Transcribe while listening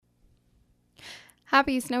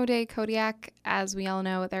Happy snow day, Kodiak. As we all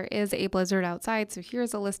know, there is a blizzard outside, so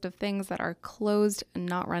here's a list of things that are closed and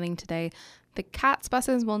not running today. The CATS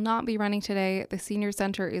buses will not be running today. The senior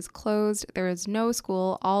center is closed. There is no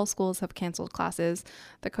school. All schools have canceled classes.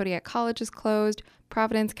 The Kodiak College is closed.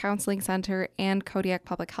 Providence Counseling Center and Kodiak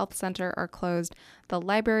Public Health Center are closed. The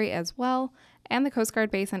library as well, and the Coast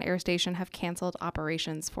Guard Base and Air Station have canceled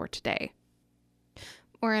operations for today.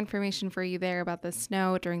 More information for you there about the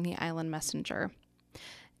snow during the Island Messenger.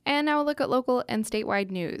 And now a look at local and statewide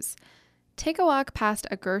news. Take a walk past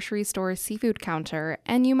a grocery store seafood counter,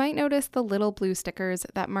 and you might notice the little blue stickers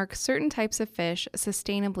that mark certain types of fish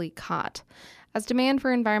sustainably caught. As demand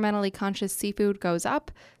for environmentally conscious seafood goes up,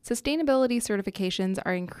 sustainability certifications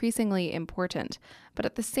are increasingly important. But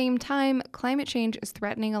at the same time, climate change is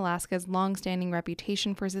threatening Alaska's long-standing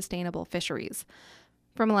reputation for sustainable fisheries.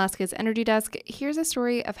 From Alaska's Energy Desk, here's a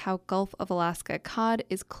story of how Gulf of Alaska cod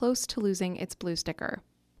is close to losing its blue sticker.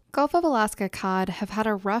 Gulf of Alaska cod have had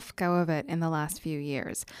a rough go of it in the last few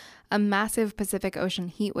years. A massive Pacific Ocean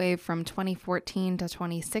heat wave from 2014 to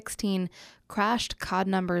 2016 crashed cod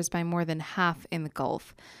numbers by more than half in the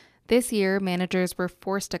Gulf. This year, managers were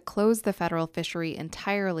forced to close the federal fishery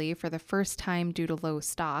entirely for the first time due to low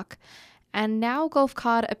stock. And now Gulf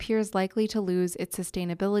cod appears likely to lose its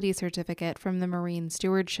sustainability certificate from the Marine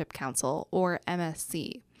Stewardship Council, or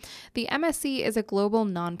MSC. The MSC is a global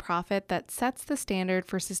nonprofit that sets the standard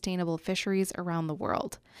for sustainable fisheries around the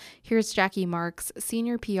world. Here's Jackie Marks,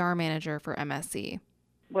 Senior PR Manager for MSC.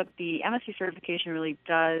 What the MSC certification really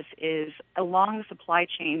does is, along the supply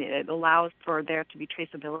chain, it allows for there to be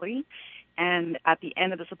traceability. And at the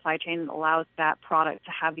end of the supply chain, it allows that product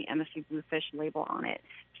to have the MSC Bluefish label on it,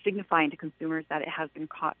 signifying to consumers that it has been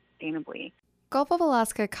caught sustainably. Gulf of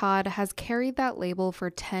Alaska cod has carried that label for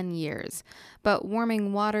 10 years, but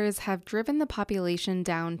warming waters have driven the population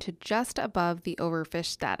down to just above the overfish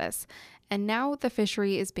status, and now the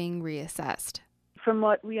fishery is being reassessed. From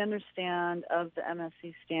what we understand of the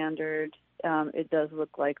MSC standard, it does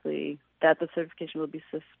look likely that the certification will be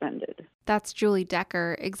suspended. That's Julie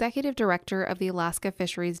Decker, Executive Director of the Alaska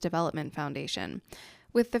Fisheries Development Foundation.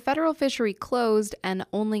 With the federal fishery closed and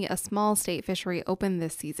only a small state fishery open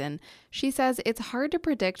this season, she says it's hard to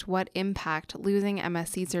predict what impact losing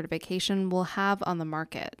MSC certification will have on the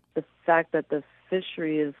market. The fact that the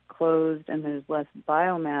fishery is closed and there's less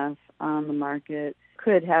biomass on the market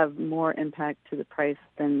could have more impact to the price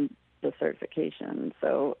than the certification.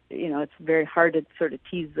 So, it's very hard to sort of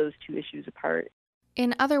tease those two issues apart.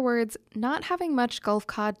 In other words, not having much Gulf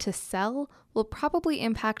cod to sell will probably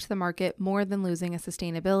impact the market more than losing a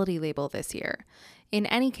sustainability label this year. In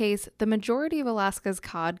any case, the majority of Alaska's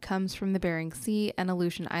cod comes from the Bering Sea and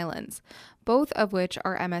Aleutian Islands, both of which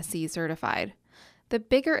are MSC certified. The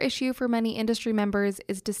bigger issue for many industry members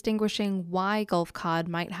is distinguishing why Gulf cod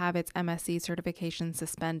might have its MSC certification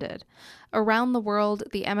suspended. Around the world,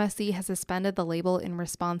 the MSC has suspended the label in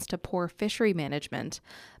response to poor fishery management.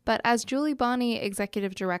 But as Julie Bonney,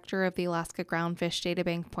 Executive Director of the Alaska Groundfish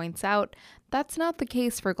Databank, points out, that's not the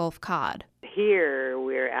case for Gulf cod. Here,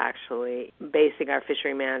 we're actually basing our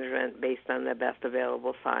fishery management based on the best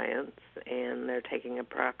available science, and they're taking a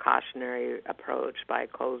precautionary approach by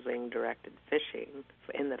closing directed fishing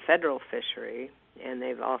in the federal fishery, and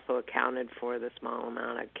they've also accounted for the small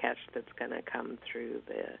amount of catch that's going to come through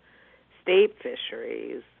the state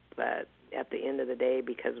fisheries. But at the end of the day,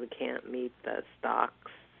 because we can't meet the stock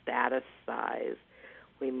status size,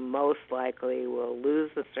 we most likely will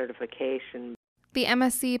lose the certification. The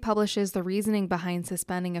MSC publishes the reasoning behind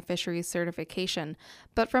suspending a fisheries certification,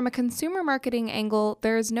 but from a consumer marketing angle,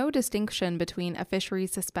 there is no distinction between a fishery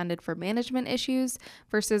suspended for management issues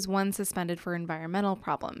versus one suspended for environmental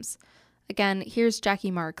problems. Again, here's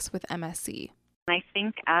Jackie Marks with MSC. I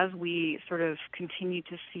think as we sort of continue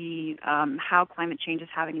to see how climate change is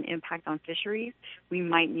having an impact on fisheries, we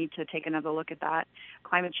might need to take another look at that.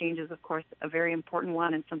 Climate change is, of course, a very important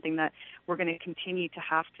one and something that we're going to continue to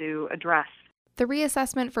have to address. The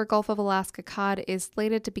reassessment for Gulf of Alaska cod is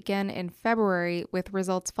slated to begin in February, with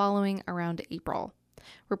results following around April.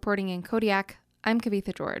 Reporting in Kodiak, I'm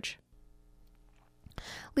Kavitha George.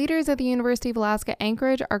 Leaders at the University of Alaska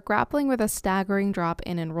Anchorage are grappling with a staggering drop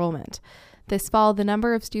in enrollment. This fall, the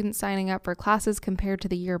number of students signing up for classes compared to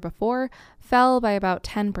the year before fell by about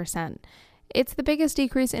 10%. It's the biggest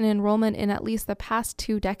decrease in enrollment in at least the past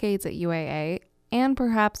 2 decades at UAA, and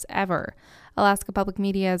perhaps ever. Alaska Public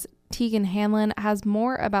Media's Tegan Hanlon has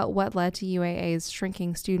more about what led to UAA's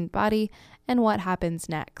shrinking student body and what happens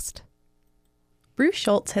next. Bruce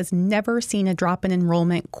Schultz has never seen a drop in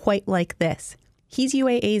enrollment quite like this. He's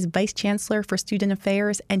UAA's Vice Chancellor for Student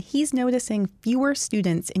Affairs, and he's noticing fewer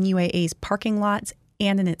students in UAA's parking lots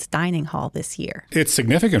and in its dining hall this year. It's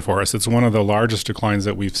significant for us. It's one of the largest declines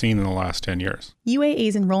that we've seen in the last 10 years.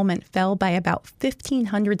 UAA's enrollment fell by about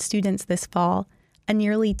 1,500 students this fall, a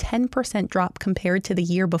nearly 10% drop compared to the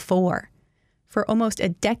year before. For almost a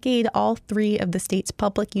decade, all three of the state's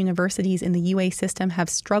public universities in the UA system have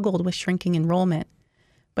struggled with shrinking enrollment.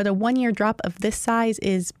 But a one-year drop of this size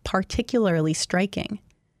is particularly striking.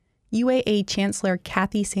 UAA Chancellor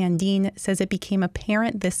Kathy Sandeen says it became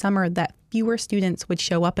apparent this summer that fewer students would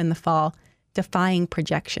show up in the fall, defying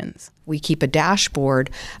projections. We keep a dashboard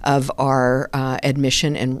of our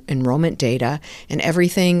admission and enrollment data, and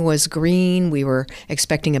everything was green. We were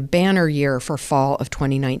expecting a banner year for fall of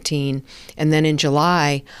 2019. And then in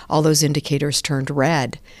July, all those indicators turned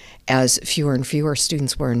red as fewer and fewer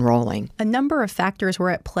students were enrolling. A number of factors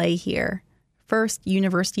were at play here. First,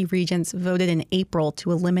 university regents voted in April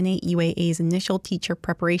to eliminate UAA's initial teacher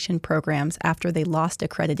preparation programs after they lost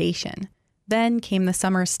accreditation. Then came the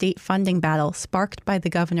summer state funding battle sparked by the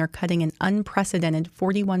governor cutting an unprecedented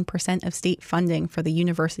 41% of state funding for the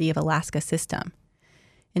University of Alaska system.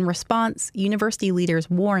 In response, university leaders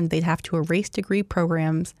warned they'd have to erase degree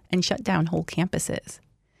programs and shut down whole campuses.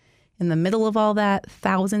 In the middle of all that,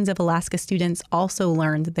 thousands of Alaska students also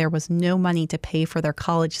learned there was no money to pay for their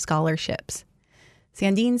college scholarships.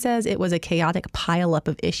 Sandeen says it was a chaotic pileup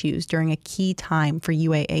of issues during a key time for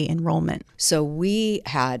UAA enrollment. So we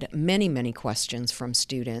had many, many questions from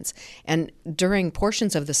students. And during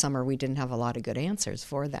portions of the summer, we didn't have a lot of good answers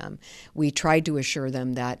for them. We tried to assure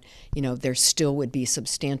them that, there still would be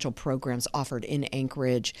substantial programs offered in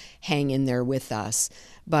Anchorage. Hang in there with us.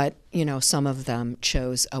 But, some of them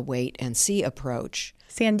chose a wait and see approach.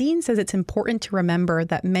 Sandeen says it's important to remember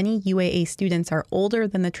that many UAA students are older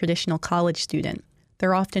than the traditional college student.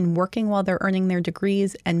 They're often working while they're earning their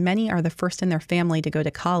degrees, and many are the first in their family to go to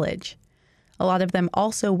college. A lot of them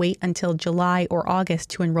also wait until July or August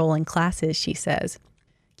to enroll in classes, she says.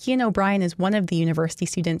 Kian O'Brien is one of the university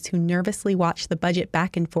students who nervously watched the budget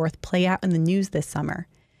back and forth play out in the news this summer.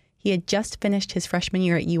 He had just finished his freshman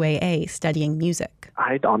year at UAA studying music.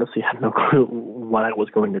 I honestly had no clue what I was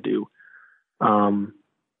going to do.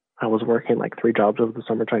 I was working like 3 jobs over the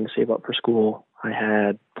summer trying to save up for school. I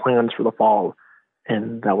had plans for the fall,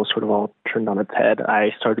 and that was sort of all turned on its head.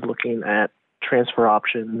 I started looking at transfer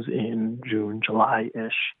options in June,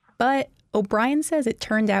 July-ish. But O'Brien says it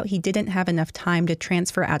turned out he didn't have enough time to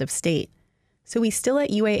transfer out of state. So he's still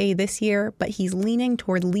at UAA this year, but he's leaning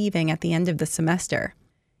toward leaving at the end of the semester.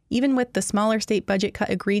 Even with the smaller state budget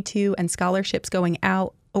cut agreed to and scholarships going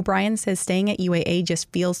out, O'Brien says staying at UAA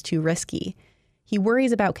just feels too risky. He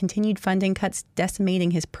worries about continued funding cuts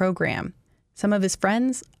decimating his program. Some of his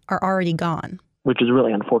friends are already gone. Which is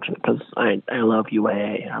really unfortunate because I love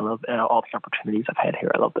UAA. I love all the opportunities I've had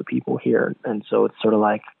here. I love the people here. And so it's sort of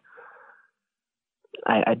like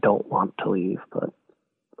I don't want to leave, but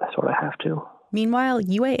I sort of have to. Meanwhile,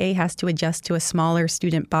 UAA has to adjust to a smaller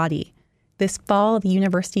student body. This fall, the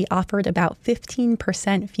university offered about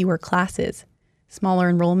 15% fewer classes. Smaller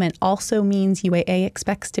enrollment also means UAA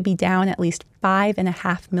expects to be down at least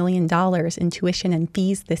 $5.5 million in tuition and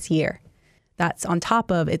fees this year. That's on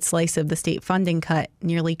top of its slice of the state funding cut,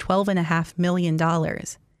 nearly $12.5 million.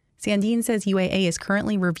 Sandeen says UAA is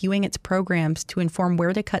currently reviewing its programs to inform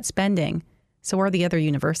where to cut spending. So are the other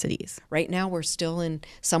universities. Right now, we're still in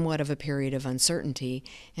somewhat of a period of uncertainty,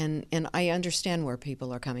 and I understand where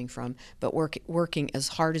people are coming from, but working as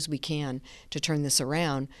hard as we can to turn this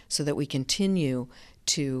around so that we continue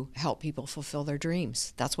to help people fulfill their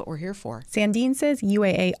dreams. That's what we're here for. Sandeen says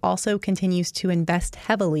UAA also continues to invest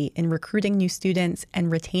heavily in recruiting new students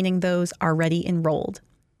and retaining those already enrolled.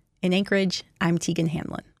 In Anchorage, I'm Tegan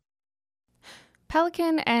Hanlon.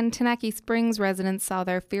 Pelican and Tenaki Springs residents saw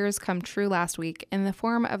their fears come true last week in the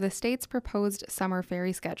form of the state's proposed summer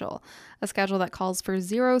ferry schedule, a schedule that calls for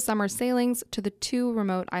 0 summer sailings to the 2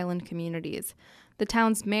 remote island communities. The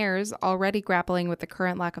town's mayors, already grappling with the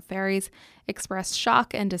current lack of ferries, expressed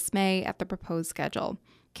shock and dismay at the proposed schedule.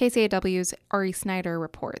 KCAW's Ari Snyder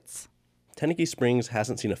reports. Tenaki Springs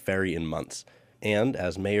hasn't seen a ferry in months. And,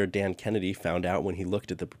 as Mayor Dan Kennedy found out when he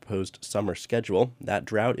looked at the proposed summer schedule, that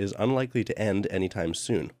drought is unlikely to end anytime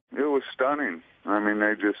soon. It was stunning. I mean,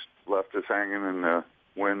 they just left us hanging in the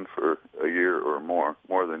wind for a year or more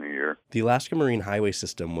than a year. The Alaska Marine Highway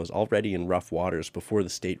System was already in rough waters before the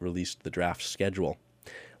state released the draft schedule.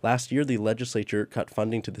 Last year, the legislature cut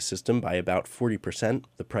funding to the system by about 40%,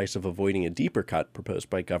 the price of avoiding a deeper cut proposed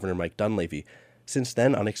by Governor Mike Dunleavy. Since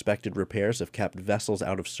then, unexpected repairs have kept vessels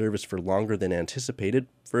out of service for longer than anticipated,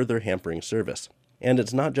 further hampering service. And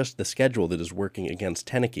it's not just the schedule that is working against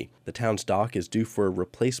Teneke. The town's dock is due for a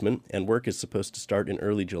replacement, and work is supposed to start in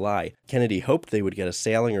early July. Kennedy hoped they would get a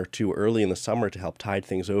sailing or two early in the summer to help tide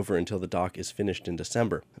things over until the dock is finished in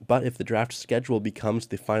December. But if the draft schedule becomes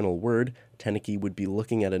the final word, Teneke would be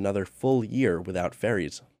looking at another full year without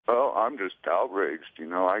ferries. Well, I'm just outraged.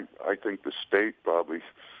 I think the state probably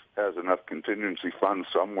has enough contingency funds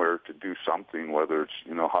somewhere to do something, whether it's,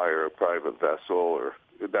 hire a private vessel, or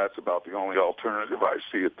that's about the only alternative I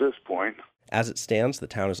see at this point. As it stands, the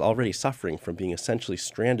town is already suffering from being essentially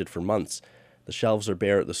stranded for months. The shelves are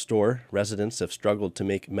bare at the store, residents have struggled to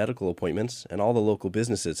make medical appointments, and all the local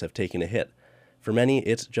businesses have taken a hit. For many,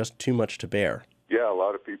 it's just too much to bear. Yeah, a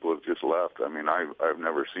lot of people have just left. I've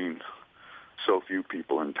never seen so few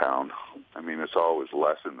people in town. It's always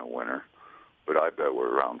less in the winter, but I bet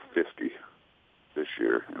we're around 50 this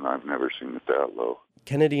year, and I've never seen it that low.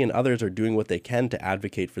 Kennedy and others are doing what they can to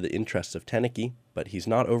advocate for the interests of Teneke, but he's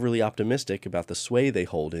not overly optimistic about the sway they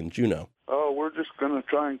hold in Juneau. Oh, we're just going to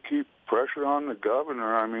try and keep pressure on the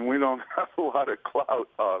governor. We don't have a lot of clout,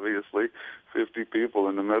 obviously. 50 people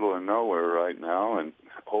in the middle of nowhere right now, and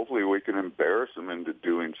hopefully we can embarrass them into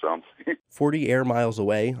doing something. 40 air miles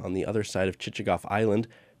away, on the other side of Chichagof Island,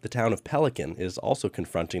 the town of Pelican is also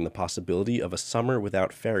confronting the possibility of a summer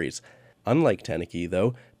without ferries. Unlike Teneke,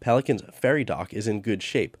 though, Pelican's ferry dock is in good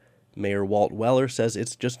shape. Mayor Walt Weller says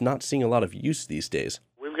it's just not seeing a lot of use these days.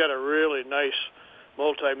 We've got a really nice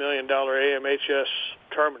multi-million-dollar AMHS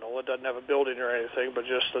terminal. It doesn't have a building or anything, but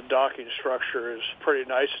just the docking structure is pretty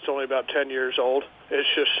nice. It's only about 10 years old. It's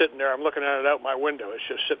just sitting there. I'm looking at it out my window. It's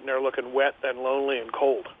just sitting there looking wet and lonely and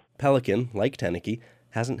cold. Pelican, like Teneke,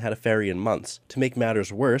 hasn't had a ferry in months. To make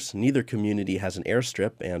matters worse, neither community has an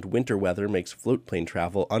airstrip, and winter weather makes float plane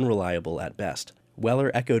travel unreliable at best.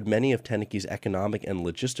 Weller echoed many of Teneke's economic and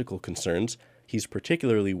logistical concerns. He's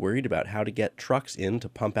particularly worried about how to get trucks in to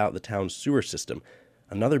pump out the town's sewer system.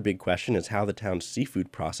 Another big question is how the town's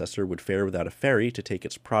seafood processor would fare without a ferry to take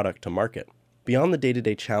its product to market. Beyond the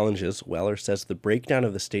day-to-day challenges, Weller says the breakdown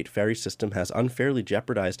of the state ferry system has unfairly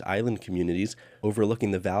jeopardized island communities,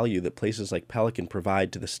 overlooking the value that places like Pelican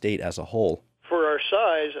provide to the state as a whole. For our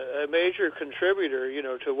size, a major contributor,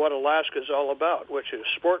 to what Alaska's all about, which is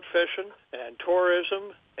sport fishing and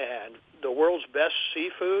tourism and the world's best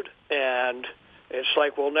seafood, and it's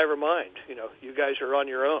like, well, never mind. You guys are on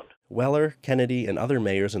your own. Weller, Kennedy, and other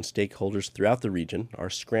mayors and stakeholders throughout the region are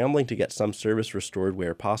scrambling to get some service restored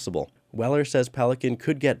where possible. Weller says Pelican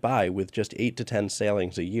could get by with just 8 to 10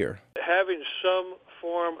 sailings a year. Having some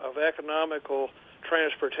form of economical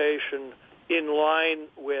transportation in line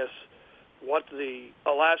with what the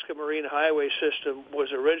Alaska Marine Highway System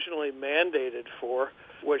was originally mandated for,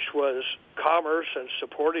 which was commerce and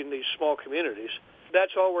supporting these small communities.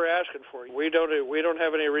 That's all we're asking for. We don't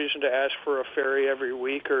have any reason to ask for a ferry every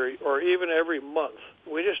week or even every month.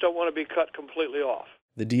 We just don't want to be cut completely off.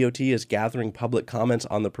 The DOT is gathering public comments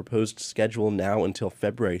on the proposed schedule now until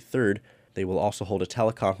February 3rd. They will also hold a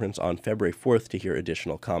teleconference on February 4th to hear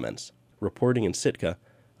additional comments. Reporting in Sitka,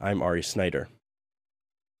 I'm Ari Snyder.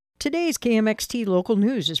 Today's KMXT Local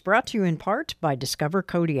News is brought to you in part by Discover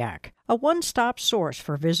Kodiak, a one-stop source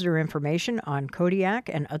for visitor information on Kodiak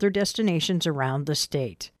and other destinations around the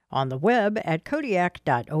state. On the web at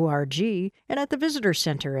kodiak.org and at the Visitor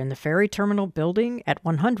Center in the Ferry Terminal Building at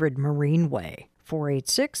 100 Marine Way,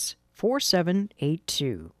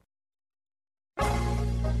 486-4782.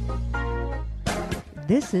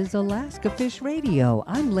 This is Alaska Fish Radio.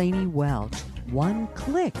 I'm Lainey Welch. One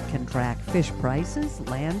click can track fish prices,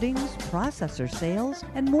 landings, processor sales,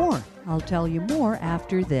 and more. I'll tell you more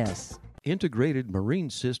after this. Integrated Marine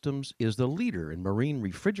Systems is the leader in marine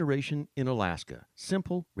refrigeration in Alaska.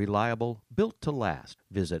 Simple, reliable, built to last.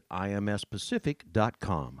 Visit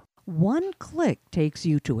imspacific.com. One click takes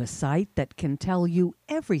you to a site that can tell you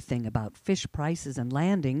everything about fish prices and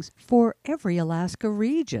landings for every Alaska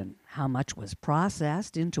region. How much was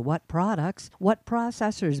processed into what products, what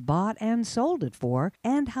processors bought and sold it for,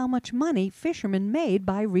 and how much money fishermen made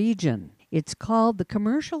by region. It's called the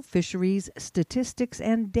Commercial Fisheries Statistics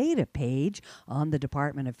and Data page on the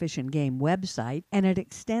Department of Fish and Game website, and it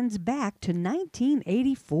extends back to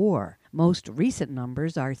 1984. Most recent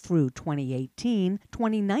numbers are through 2018.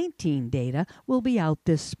 2019 data will be out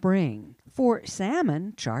this spring. For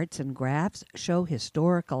salmon, charts and graphs show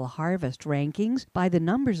historical harvest rankings by the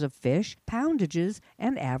numbers of fish, poundages,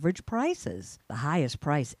 and average prices. The highest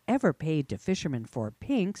price ever paid to fishermen for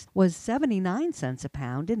pinks was 79 cents a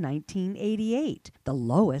pound in 1988. The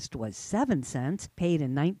lowest was 7 cents paid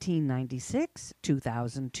in 1996,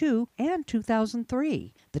 2002, and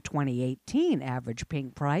 2003. The 2018 average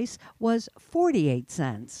pink price was 48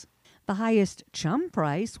 cents. The The highest chum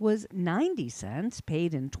price was 90 cents,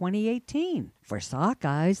 paid in 2018. For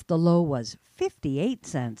sockeyes, the low was 58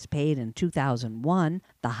 cents, paid in 2001.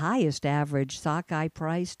 The highest average sockeye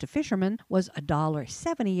price to fishermen was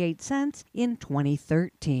 $1.78 in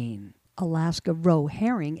 2013. Alaska roe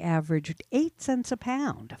herring averaged 8 cents a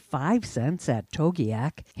pound, 5 cents at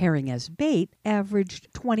Togiak. Herring as bait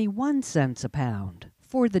averaged 21 cents a pound.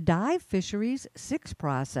 For the dive fisheries, 6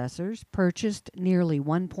 processors purchased nearly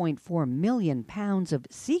 1.4 million pounds of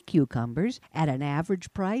sea cucumbers at an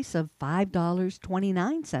average price of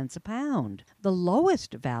 $5.29 a pound. The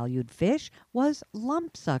lowest valued fish was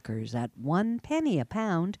lumpsuckers at 1 penny a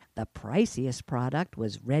pound. The priciest product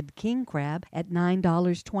was red king crab at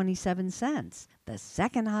 $9.27. The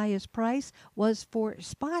second highest price was for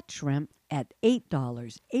spot shrimp at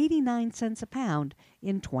 $8.89 a pound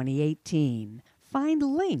in 2018. Find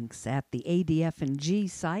links at the ADF&G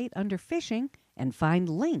site under fishing and find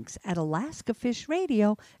links at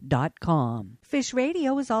alaskafishradio.com. Fish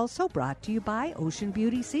Radio is also brought to you by Ocean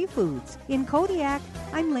Beauty Seafoods. In Kodiak,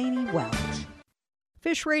 I'm Lainey Welch.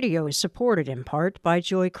 Fish Radio is supported in part by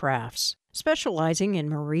Joy Crafts, specializing in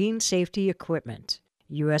marine safety equipment.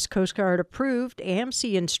 U.S. Coast Guard approved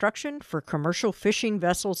AMC instruction for commercial fishing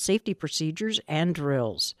vessel safety procedures and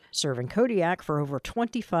drills, serving Kodiak for over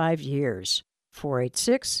 25 years.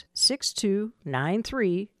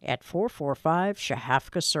 486-6293 at 445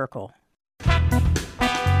 Shahafka Circle.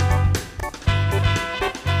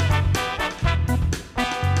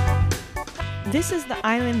 This is the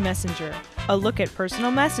Island Messenger, a look at personal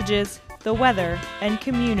messages, the weather, and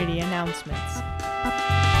community announcements.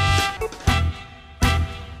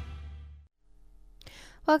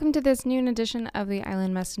 Welcome to this noon edition of the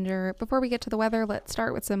Island Messenger. Before we get to the weather, let's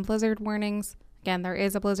start with some blizzard warnings. Again, there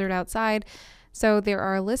is a blizzard outside, so there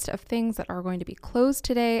are a list of things that are going to be closed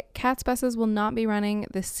today. CATS buses will not be running.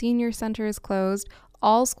 The senior center is closed.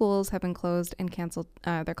 All schools have been closed and canceled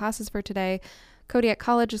their classes for today. Kodiak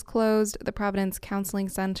College is closed. The Providence Counseling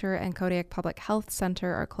Center and Kodiak Public Health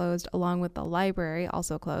Center are closed, along with the library,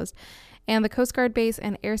 also closed. And the Coast Guard base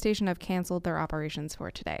and air station have canceled their operations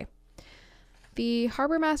for today. The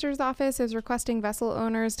Harbor Master's Office is requesting vessel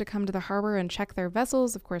owners to come to the harbor and check their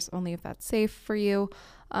vessels, of course, only if that's safe for you.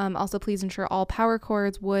 Also, please ensure all power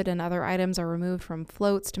cords, wood, and other items are removed from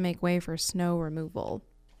floats to make way for snow removal.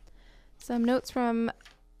 Some notes from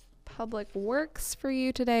Public Works for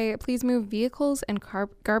you today. Please move vehicles and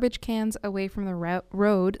garbage cans away from the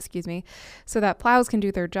road, so that plows can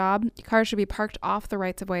do their job. Cars should be parked off the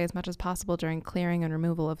rights of way as much as possible during clearing and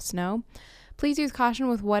removal of snow. Please use caution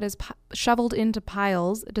with what is shoveled into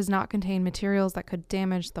piles. It does not contain materials that could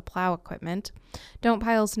damage the plow equipment. Don't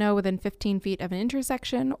pile snow within 15 feet of an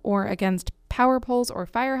intersection or against power poles or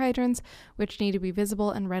fire hydrants, which need to be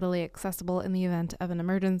visible and readily accessible in the event of an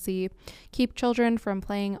emergency. Keep children from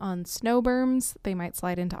playing on snow berms. They might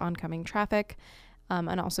slide into oncoming traffic.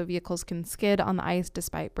 And also vehicles can skid on the ice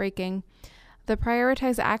despite braking. The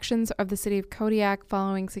prioritized actions of the city of Kodiak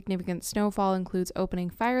following significant snowfall includes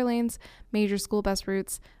opening fire lanes, major school bus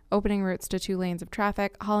routes, opening routes to 2 lanes of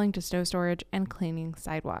traffic, hauling to snow storage, and cleaning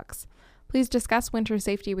sidewalks. Please discuss winter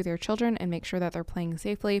safety with your children and make sure that they're playing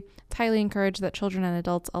safely. It's highly encouraged that children and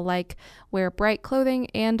adults alike wear bright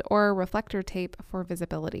clothing and or reflector tape for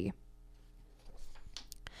visibility.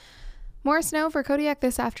 More snow for Kodiak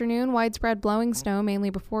this afternoon. Widespread blowing snow,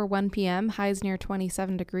 mainly before 1 p.m. Highs near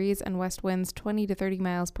 27 degrees and west winds 20 to 30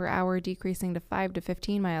 miles per hour, decreasing to 5 to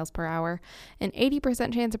 15 miles per hour. An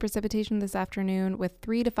 80% chance of precipitation this afternoon with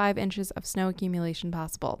 3 to 5 inches of snow accumulation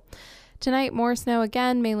possible. Tonight, more snow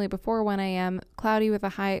again, mainly before 1 a.m. Cloudy with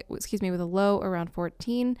a low around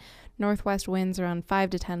 14. Northwest winds around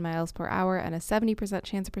 5 to 10 miles per hour and a 70%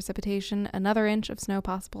 chance of precipitation. Another inch of snow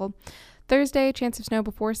possible. Thursday, chance of snow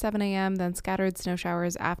before 7 a.m., then scattered snow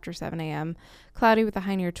showers after 7 a.m. Cloudy with a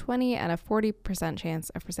high near 20 and a 40%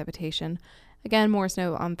 chance of precipitation. Again, more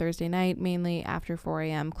snow on Thursday night, mainly after 4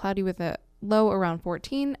 a.m. Cloudy with a low around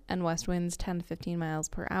 14 and west winds 10 to 15 miles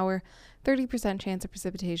per hour. 30% chance of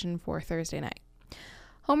precipitation for Thursday night.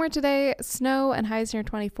 Homer today, snow and highs near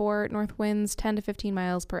 24, north winds 10 to 15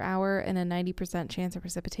 miles per hour and a 90% chance of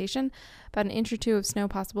precipitation. About an inch or 2 of snow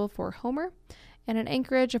possible for Homer. And in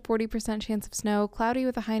Anchorage, a 40% chance of snow, cloudy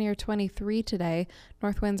with a high near 23 today,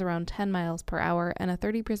 north winds around 10 miles per hour, and a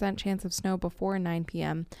 30% chance of snow before 9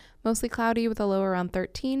 p.m. Mostly cloudy with a low around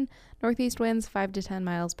 13, northeast winds 5 to 10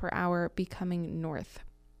 miles per hour, becoming north.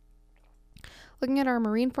 Looking at our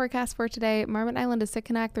marine forecast for today, Marmot Island to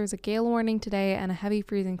Sitkinak, there's a gale warning today and a heavy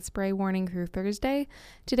freezing spray warning through Thursday.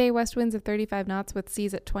 Today, west winds of 35 knots with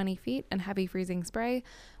seas at 20 feet and heavy freezing spray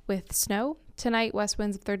with snow. Tonight, west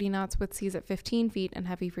winds of 30 knots with seas at 15 feet and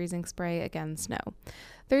heavy freezing spray, again snow.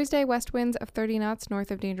 Thursday, west winds of 30 knots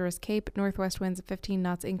north of Dangerous Cape, northwest winds of 15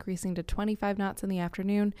 knots increasing to 25 knots in the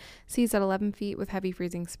afternoon, seas at 11 feet with heavy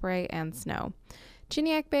freezing spray and snow.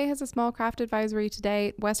 Chiniak Bay has a small craft advisory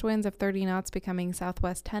today, west winds of 30 knots becoming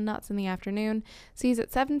southwest 10 knots in the afternoon, seas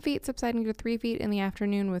at 7 feet subsiding to 3 feet in the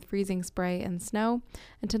afternoon with freezing spray and snow,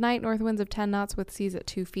 and tonight north winds of 10 knots with seas at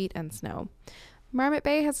 2 feet and snow. Marmot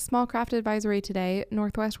Bay has a small craft advisory today,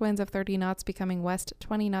 northwest winds of 30 knots becoming west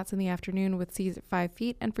 20 knots in the afternoon with seas at 5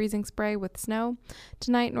 feet and freezing spray with snow.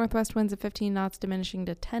 Tonight, northwest winds of 15 knots diminishing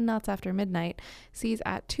to 10 knots after midnight, seas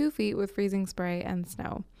at 2 feet with freezing spray and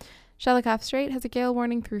snow. Shelikof Strait has a gale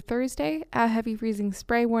warning through Thursday, a heavy freezing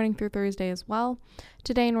spray warning through Thursday as well.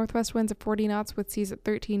 Today, northwest winds of 40 knots with seas at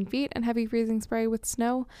 13 feet and heavy freezing spray with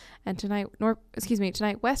snow. And tonight,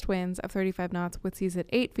 west winds of 35 knots with seas at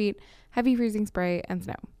 8 feet, heavy freezing spray and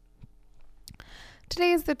snow.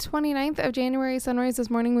 Today is the 29th of January. Sunrise this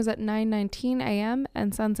morning was at 9:19 a.m.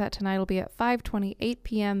 and sunset tonight will be at 5:28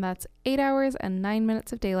 p.m. That's 8 hours and 9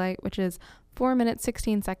 minutes of daylight, which is 4 minutes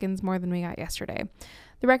 16 seconds more than we got yesterday.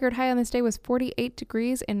 The record high on this day was 48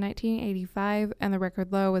 degrees in 1985, and the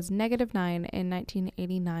record low was -9 in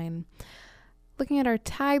 1989. Looking at our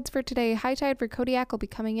tides for today, high tide for Kodiak will be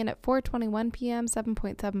coming in at 4:21 p.m.,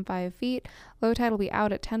 7.75 feet. Low tide will be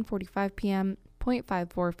out at 10:45 p.m.,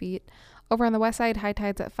 0.54 feet. Over on the west side, high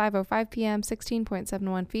tide's at 5:05 p.m.,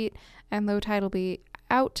 16.71 feet, and low tide will be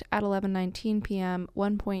out at 11:19 p.m.,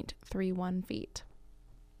 1.31 feet.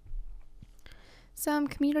 Some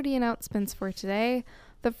community announcements for today.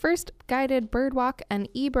 The first guided bird walk and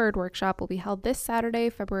eBird workshop will be held this Saturday,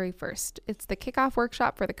 February 1st. It's the kickoff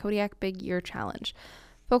workshop for the Kodiak Big Year Challenge.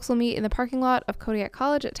 Folks will meet in the parking lot of Kodiak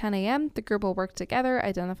College at 10 a.m. The group will work together,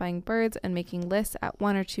 identifying birds and making lists at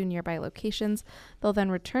 1 or 2 nearby locations. They'll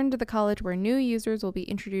then return to the college where new users will be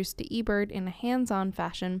introduced to eBird in a hands-on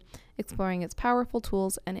fashion, exploring its powerful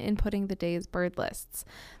tools and inputting the day's bird lists.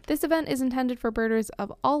 This event is intended for birders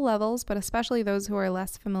of all levels, but especially those who are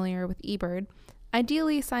less familiar with eBird.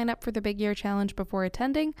 Ideally, sign up for the Big Year Challenge before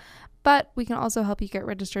attending, but we can also help you get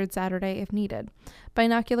registered Saturday if needed.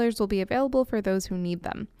 Binoculars will be available for those who need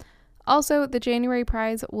them. Also, the January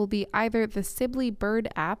prize will be either the Sibley Bird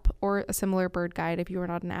app or a similar bird guide if you are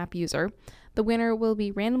not an app user. The winner will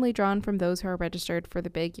be randomly drawn from those who are registered for the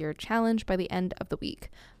Big Year Challenge by the end of the week,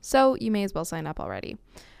 so you may as well sign up already.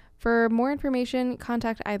 For more information,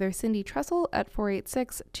 contact either Cindy Trussell at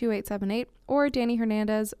 486-2878 or Danny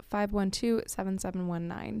Hernandez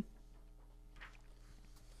 512-7719.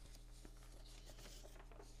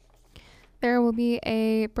 There will be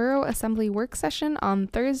a Borough Assembly work session on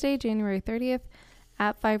Thursday, January 30th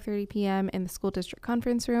at 5:30 p.m. in the School District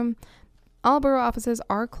Conference Room. All borough offices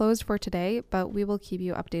are closed for today, but we will keep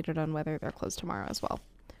you updated on whether they're closed tomorrow as well.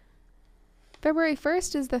 February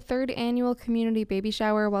 1st is the 3rd annual community baby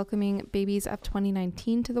shower welcoming babies of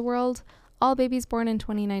 2019 to the world. All babies born in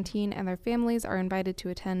 2019 and their families are invited to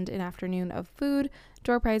attend an afternoon of food,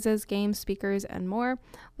 door prizes, games, speakers, and more.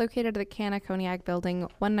 Located at the Canna Cognac Building,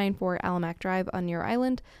 194 Alamac Drive on Muir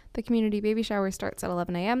Island, the community baby shower starts at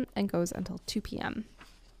 11 a.m. and goes until 2 p.m.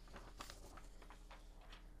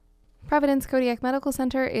 Providence Kodiak Medical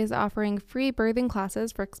Center is offering free birthing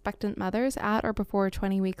classes for expectant mothers at or before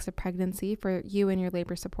 20 weeks of pregnancy for you and your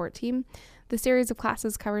labor support team. The series of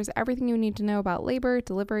classes covers everything you need to know about labor,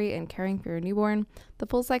 delivery, and caring for your newborn. The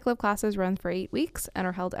full cycle of classes runs for 8 weeks and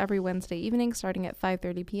are held every Wednesday evening starting at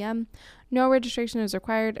 5:30 p.m. No registration is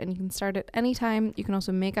required and you can start at any time. You can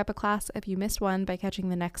also make up a class if you missed one by catching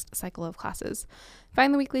the next cycle of classes.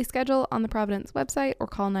 Find the weekly schedule on the Providence website or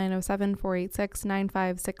call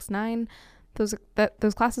 907-486-9569. Those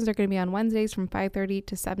classes are going to be on Wednesdays from 5:30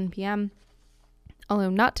 to 7 p.m. Although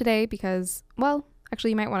not today because, well,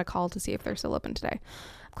 actually, you might want to call to see if they're still open today.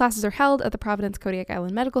 Classes are held at the Providence Kodiak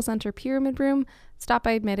Island Medical Center Pyramid Room. Stop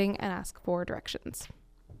by admitting and ask for directions.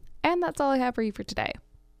 And that's all I have for you for today.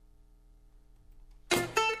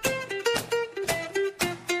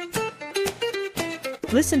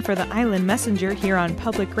 Listen for the Island Messenger here on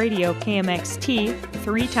Public Radio KMXT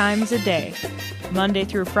 3 times a day, Monday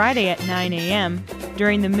through Friday at 9 a.m.,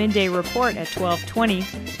 during the midday report at 12:20,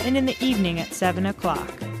 and in the evening at 7 o'clock.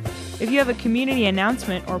 If you have a community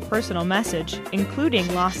announcement or personal message,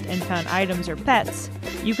 including lost and found items or pets,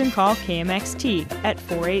 you can call KMXT at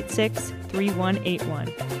 486-3181,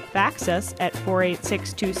 fax us at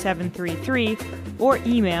 486-2733, or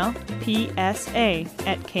email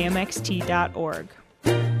psa@kmxt.org.